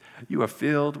 You are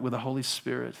filled with the Holy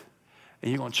Spirit,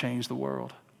 and you're going to change the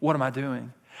world. What am I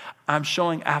doing? I'm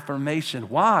showing affirmation.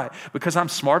 Why? Because I'm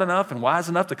smart enough and wise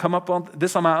enough to come up on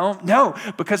this on my own? No,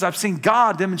 because I've seen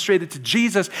God demonstrated to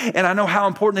Jesus, and I know how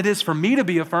important it is for me to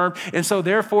be affirmed. And so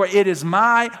therefore, it is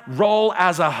my role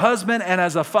as a husband and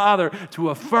as a father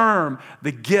to affirm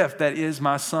the gift that is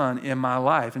my son in my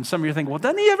life. And some of you are thinking, well,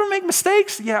 doesn't he ever make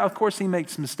mistakes? Yeah, of course he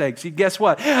makes mistakes. Guess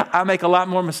what? I make a lot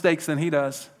more mistakes than he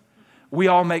does. We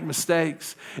all make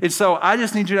mistakes. And so I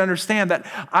just need you to understand that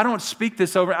I don't speak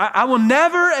this over. I will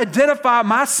never identify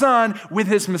my son with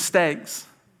his mistakes.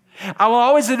 I will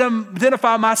always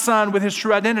identify my son with his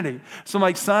true identity. So I'm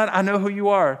like, son, I know who you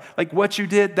are. Like what you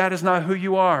did, that is not who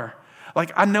you are.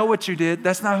 Like, I know what you did.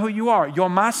 That's not who you are. You're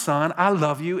my son. I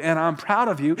love you and I'm proud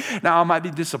of you. Now, I might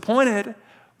be disappointed,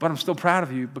 but I'm still proud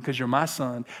of you because you're my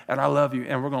son and I love you,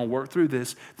 and we're going to work through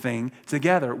this thing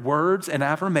together. Words and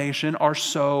affirmation are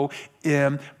so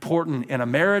important in a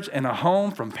marriage and a home,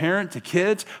 from parent to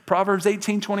kids. Proverbs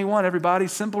 18:21, everybody,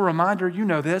 simple reminder, you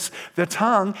know this. The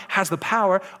tongue has the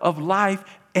power of life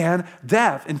and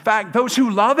death. In fact, those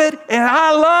who love it, and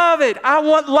I love it, I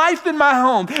want life in my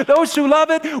home. Those who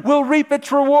love it will reap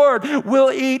its reward,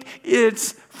 will eat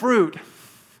its fruit.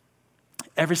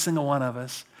 Every single one of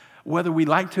us, whether we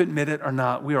like to admit it or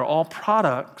not, we are all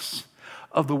products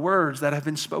of the words that have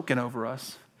been spoken over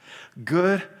us,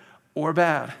 good or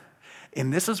bad.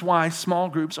 And this is why small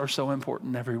groups are so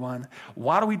important, everyone.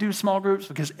 Why do we do small groups?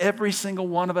 Because every single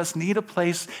one of us need a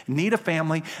place, need a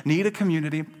family, need a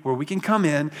community where we can come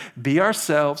in, be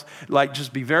ourselves, like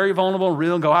just be very vulnerable and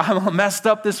real and go, I'm messed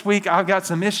up this week. I've got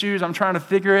some issues. I'm trying to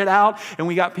figure it out. And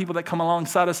we got people that come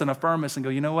alongside us and affirm us and go,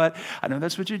 you know what? I know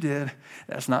that's what you did.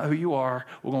 That's not who you are.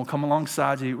 We're going to come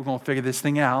alongside you. We're going to figure this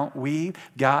thing out. We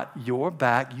got your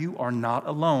back. You are not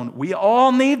alone. We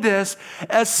all need this,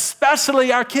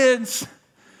 especially our kids.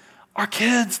 Our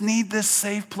kids need this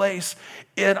safe place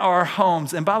in our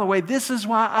homes. And by the way, this is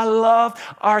why I love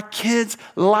our kids'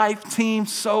 life team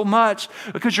so much,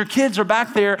 because your kids are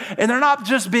back there and they're not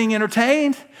just being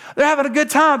entertained. They're having a good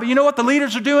time. But you know what the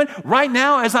leaders are doing right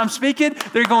now as I'm speaking?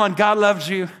 They're going, God loves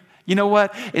you. You know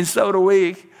what? And so do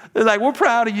we. They're like, we're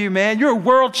proud of you, man. You're a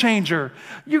world changer.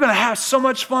 You're going to have so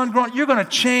much fun growing. You're going to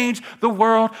change the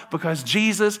world because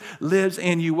Jesus lives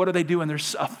in you. What are they doing? They're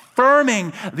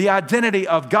affirming the identity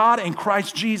of God and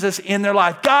Christ Jesus in their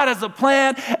life. God has a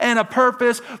plan and a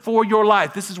purpose for your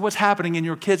life. This is what's happening in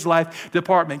your kids' life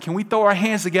department. Can we throw our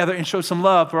hands together and show some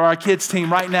love for our kids'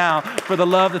 team right now for the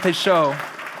love that they show?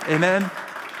 Amen?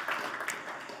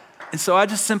 And so I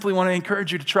just simply want to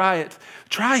encourage you to try it.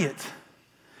 Try it.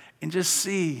 And just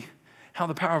see how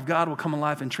the power of God will come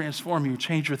alive and transform you,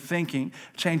 change your thinking,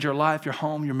 change your life, your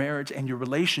home, your marriage, and your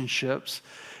relationships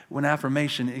when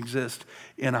affirmation exists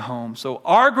in a home. So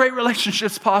are great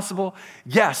relationships possible?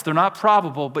 Yes, they're not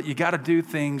probable, but you got to do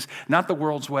things not the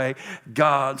world's way,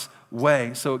 God's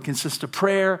way. So it consists of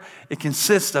prayer. It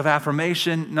consists of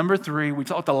affirmation. Number 3, we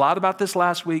talked a lot about this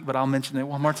last week, but I'll mention it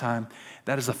one more time.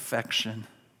 That is affection.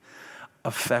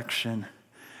 Affection.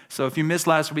 So if you missed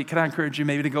last week, can I encourage you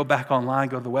maybe to go back online,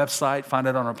 go to the website, find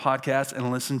it on our podcast, and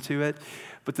listen to it.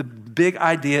 But the big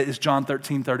idea is John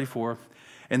 13:34,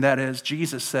 and that is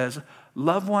Jesus says,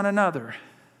 love one another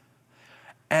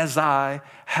as I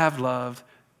have loved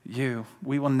you.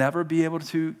 We will never be able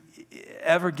to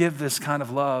ever give this kind of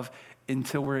love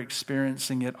until we're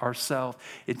experiencing it ourselves,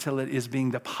 until it is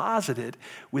being deposited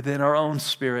within our own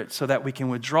spirit so that we can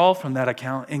withdraw from that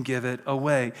account and give it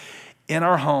away. In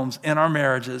our homes, in our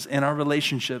marriages, in our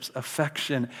relationships,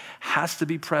 affection has to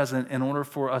be present in order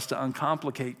for us to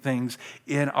uncomplicate things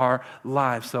in our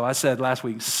lives. So I said last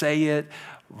week, say it,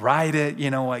 write it,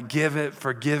 give it,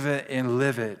 forgive it, and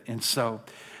live it. And so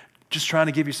just trying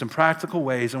to give you some practical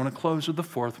ways. I want to close with the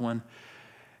 4th one,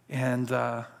 and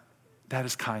that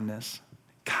is kindness.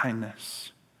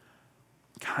 Kindness.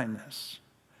 Kindness.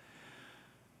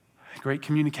 Great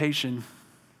communication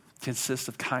consists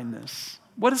of kindness.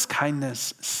 What does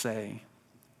kindness say?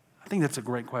 I think that's a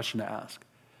great question to ask.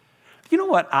 You know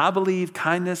what I believe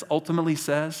kindness ultimately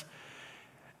says?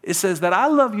 It says that I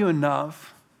love you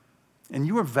enough and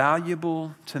you are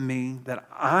valuable to me that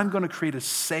I'm going to create a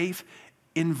safe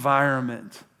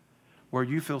environment where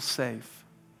you feel safe,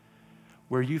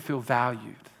 where you feel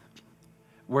valued,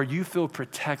 where you feel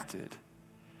protected,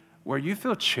 where you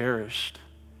feel cherished,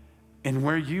 and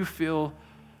where you feel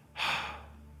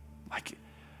like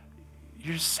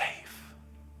you're safe.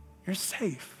 You're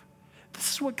safe.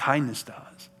 This is what kindness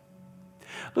does.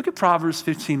 Look at Proverbs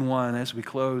 15:1 as we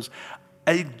close.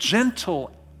 A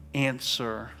gentle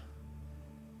answer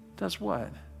does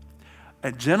what?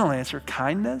 A gentle answer,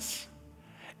 kindness,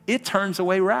 it turns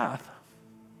away wrath.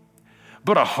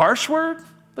 But a harsh word,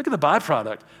 look at the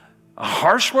byproduct. A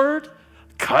harsh word,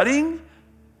 cutting,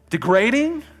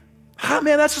 degrading,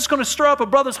 man, that's just going to stir up a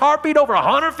brother's heartbeat over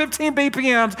 115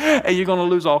 BPMs, and you're going to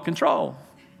lose all control.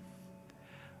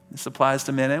 This applies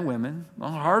to men and women.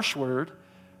 A harsh word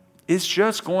is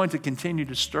just going to continue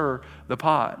to stir the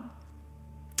pot.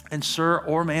 And sir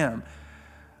or ma'am,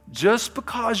 just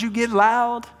because you get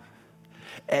loud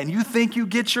and you think you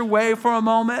get your way for a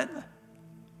moment,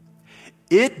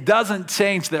 it doesn't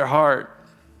change their heart.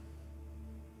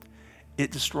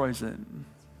 It destroys it.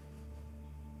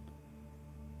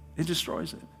 It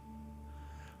destroys it.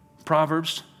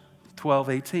 Proverbs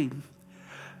 12:18.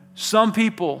 Some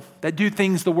people that do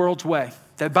things the world's way,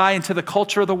 that buy into the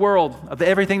culture of the world, of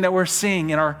everything that we're seeing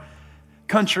in our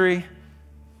country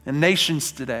and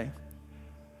nations today.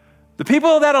 The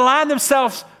people that align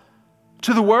themselves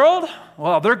to the world,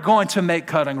 well, they're going to make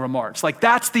cutting remarks. Like,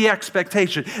 that's the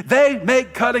expectation. They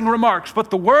make cutting remarks. But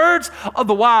the words of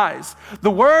the wise,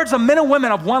 the words of men and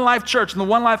women of One Life Church and the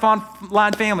One Life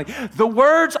Online family, the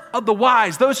words of the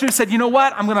wise, those who said, you know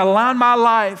what, I'm going to align my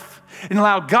life and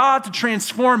allow God to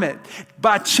transform it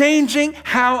by changing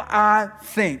how I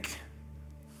think.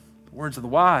 The words of the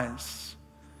wise,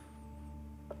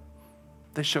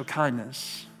 they show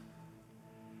kindness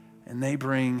and they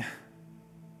bring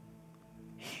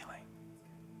healing.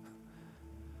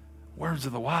 Words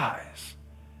of the wise,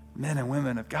 men and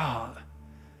women of God.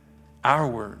 Our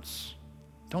words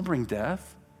don't bring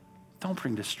death, don't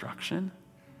bring destruction.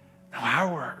 No,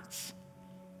 our words,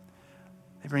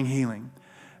 they bring healing.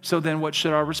 So then what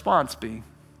should our response be?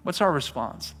 What's our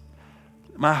response?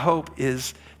 My hope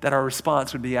is that our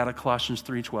response would be out of Colossians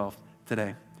 3:12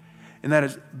 today. And that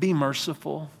is, be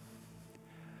merciful.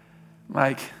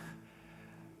 Like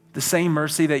the same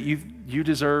mercy that you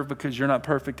deserve because you're not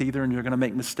perfect either and you're going to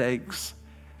make mistakes.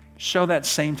 Show that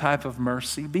same type of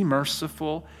mercy. Be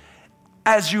merciful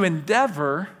as you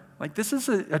endeavor, like this is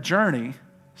a journey.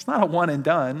 It's not a one and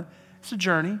done. It's a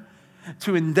journey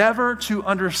to endeavor to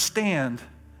understand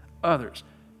others.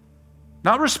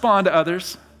 Not respond to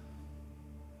others.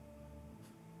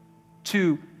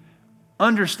 To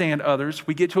understand others.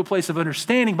 We get to a place of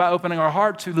understanding by opening our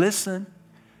heart to listen.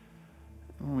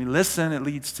 When we listen, it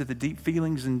leads to the deep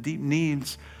feelings and deep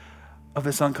needs of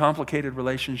this uncomplicated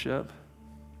relationship.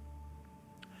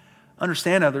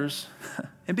 Understand others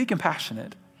and be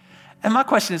compassionate. And my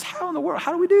question is, how in the world,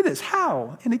 how do we do this?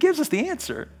 How? And it gives us the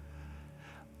answer.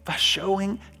 By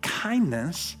showing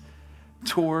kindness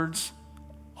towards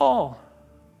all.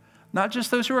 Not just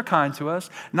those who are kind to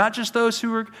us, not just those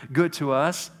who are good to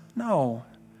us. No,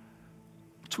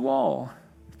 to all.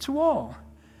 To all.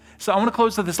 So I want to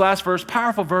close with this last verse,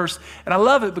 powerful verse, and I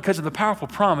love it because of the powerful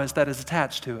promise that is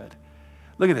attached to it.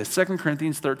 Look at this, 2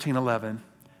 Corinthians 13:11.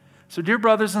 So dear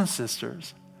brothers and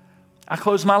sisters, I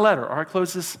close my letter, or I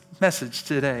close this message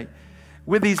today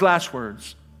with these last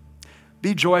words.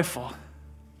 Be joyful.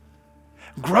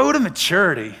 Grow to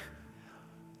maturity.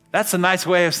 That's a nice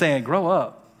way of saying grow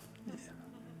up.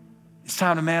 It's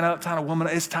time to man up, time to woman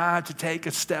up. It's time to take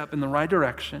a step in the right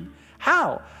direction.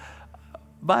 How?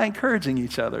 By encouraging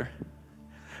each other.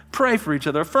 Pray for each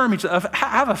other, affirm each other,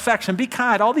 have affection, be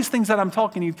kind. All these things that I'm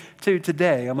talking you to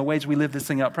today on the ways we live this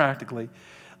thing out practically.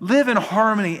 Live in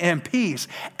harmony and peace.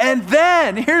 And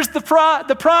then, here's the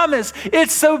promise.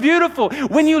 It's so beautiful.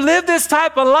 When you live this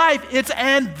type of life, it's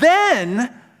and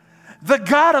then the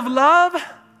God of love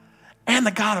and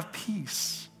the God of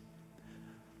peace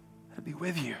will be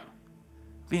with you.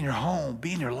 Be in your home,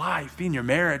 be in your life, be in your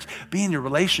marriage, be in your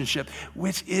relationship,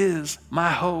 which is my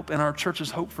hope and our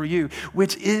church's hope for you,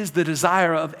 which is the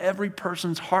desire of every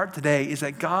person's heart today, is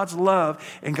that God's love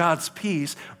and God's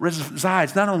peace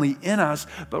resides not only in us,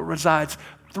 but resides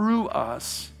through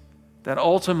us, that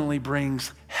ultimately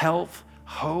brings health,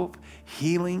 hope,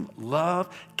 healing,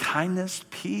 love, kindness,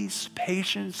 peace,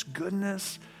 patience,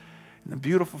 goodness, and the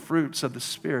beautiful fruits of the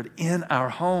Spirit in our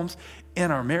homes,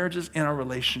 in our marriages, in our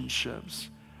relationships.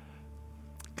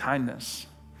 Kindness,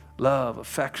 love,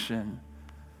 affection.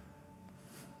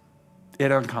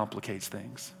 It uncomplicates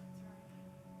things.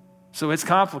 So it's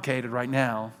complicated right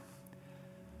now,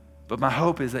 but my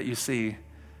hope is that you see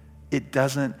it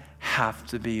doesn't have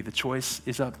to be. The choice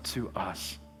is up to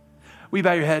us. Will you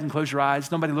bow your head and close your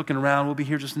eyes? Nobody looking around. We'll be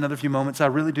here just another few moments. I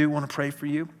really do want to pray for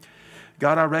you.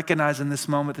 God, I recognize in this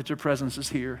moment that your presence is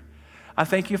here. I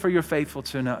thank you for your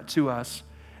faithfulness to us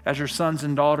as your sons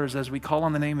and daughters, as we call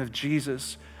on the name of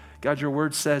Jesus. God, your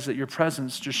word says that your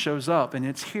presence just shows up, and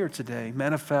it's here today,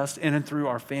 manifest in and through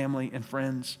our family and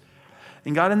friends.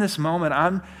 And God, in this moment,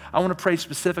 I want to pray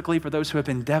specifically for those who have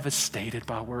been devastated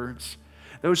by words.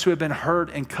 Those who have been hurt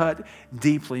and cut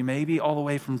deeply, maybe all the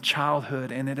way from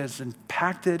childhood, and it has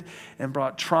impacted and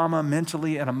brought trauma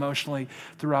mentally and emotionally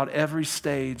throughout every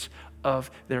stage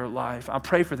of their life. I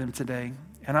pray for them today,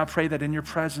 and I pray that in your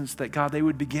presence, that God, they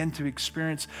would begin to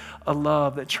experience a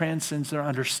love that transcends their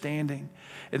understanding,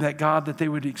 and that God, that they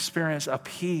would experience a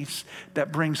peace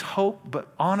that brings hope,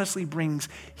 but honestly brings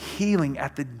healing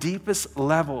at the deepest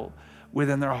level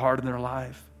within their heart and their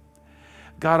life.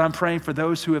 God, I'm praying for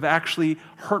those who have actually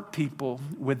hurt people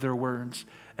with their words.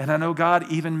 And I know,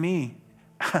 God, even me,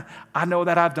 I know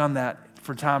that I've done that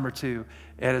for a time or two,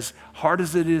 as hard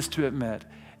as it is to admit.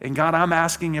 And God, I'm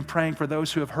asking and praying for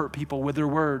those who have hurt people with their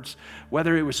words,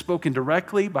 whether it was spoken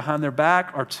directly behind their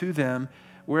back or to them,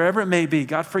 wherever it may be.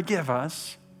 God, forgive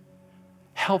us.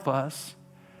 Help us.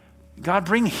 God,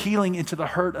 bring healing into the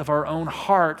hurt of our own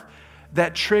heart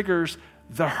that triggers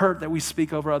the hurt that we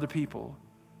speak over other people.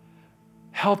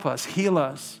 Help us, heal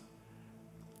us.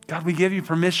 God, we give you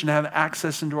permission to have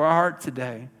access into our heart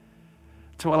today,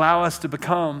 to allow us to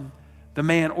become the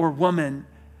man or woman,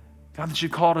 God, that you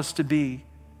called us to be,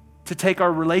 to take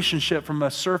our relationship from a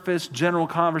surface, general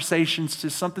conversations to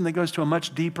something that goes to a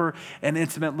much deeper and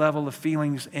intimate level of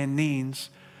feelings and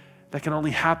needs that can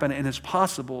only happen and is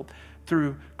possible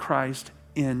through Christ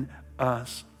in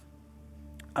us.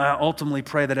 I ultimately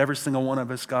pray that every single one of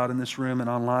us, God, in this room and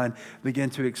online, begin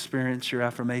to experience your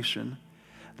affirmation,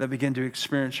 that begin to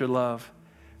experience your love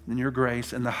and your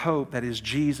grace and the hope that is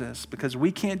Jesus, because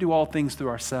we can't do all things through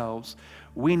ourselves.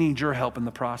 We need your help in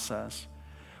the process.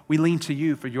 We lean to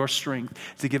you for your strength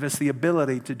to give us the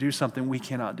ability to do something we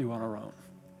cannot do on our own.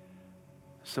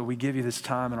 So we give you this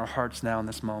time in our hearts now in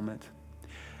this moment.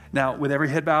 Now, with every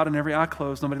head bowed and every eye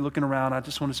closed, nobody looking around, I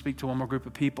just want to speak to one more group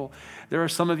of people. There are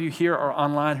some of you here or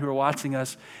online who are watching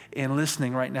us and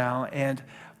listening right now, and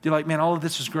you're like, man, all of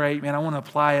this is great, man, I want to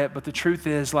apply it, but the truth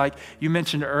is, like you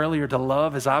mentioned earlier, to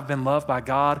love as I've been loved by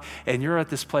God, and you're at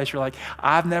this place, you're like,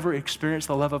 I've never experienced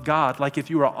the love of God. Like if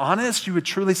you were honest, you would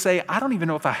truly say, I don't even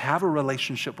know if I have a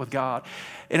relationship with God.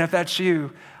 And if that's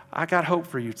you, I got hope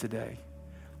for you today.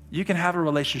 You can have a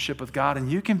relationship with God,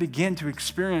 and you can begin to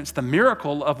experience the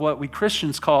miracle of what we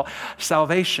Christians call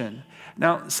salvation.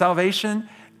 Now, salvation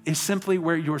is simply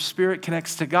where your spirit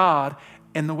connects to God,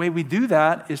 and the way we do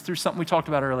that is through something we talked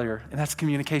about earlier, and that's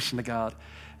communication to God.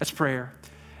 That's prayer.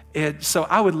 So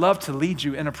I would love to lead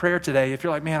you in a prayer today. If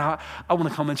you're like, man, I want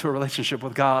to come into a relationship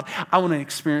with God. I want to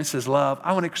experience his love.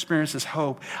 I want to experience his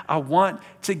hope. I want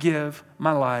to give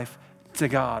my life to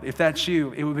God. If that's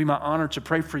you, it would be my honor to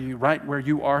pray for you right where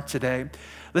you are today.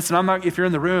 Listen, if you're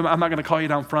in the room, I'm not going to call you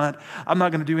down front. I'm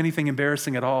not going to do anything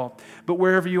embarrassing at all. But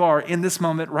wherever you are in this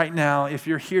moment right now, if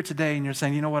you're here today and you're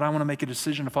saying, you know what, I want to make a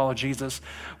decision to follow Jesus,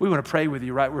 we want to pray with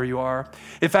you right where you are.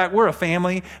 In fact, we're a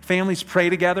family. Families pray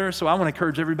together. So I want to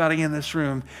encourage everybody in this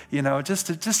room, just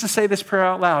to say this prayer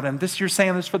out loud. And you're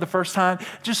saying this for the first time,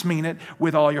 just mean it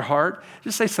with all your heart.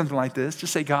 Just say something like this.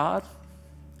 Just say, God,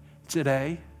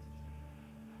 today,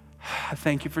 I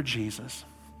thank you for Jesus.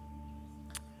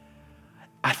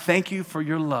 I thank you for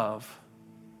your love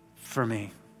for me.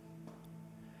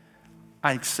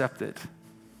 I accept it.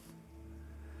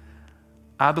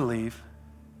 I believe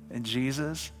that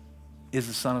Jesus is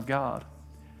the Son of God.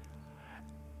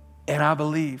 And I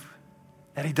believe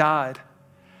that he died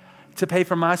to pay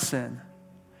for my sin,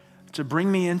 to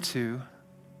bring me into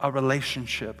a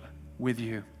relationship with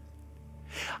you.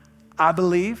 I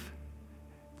believe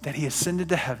that he ascended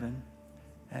to heaven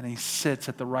and he sits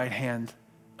at the right hand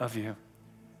of you.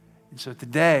 And so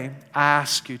today, I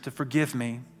ask you to forgive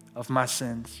me of my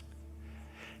sins.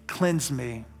 Cleanse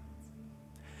me.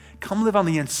 Come live on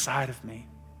the inside of me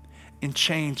and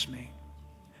change me.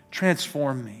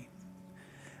 Transform me.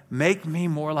 Make me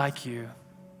more like you.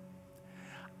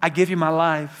 I give you my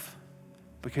life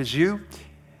because you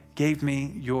gave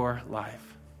me your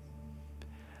life.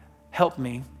 Help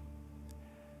me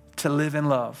to live in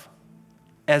love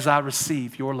as I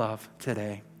receive your love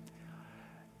today.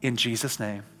 In Jesus'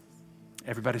 name.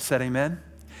 Everybody said amen?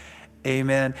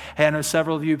 Amen. Hey, I know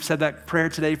several of you have said that prayer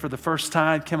today for the first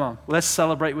time. Come on, let's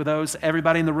celebrate with those.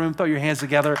 Everybody in the room, throw your hands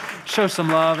together. Show some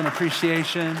love and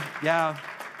appreciation. Yeah.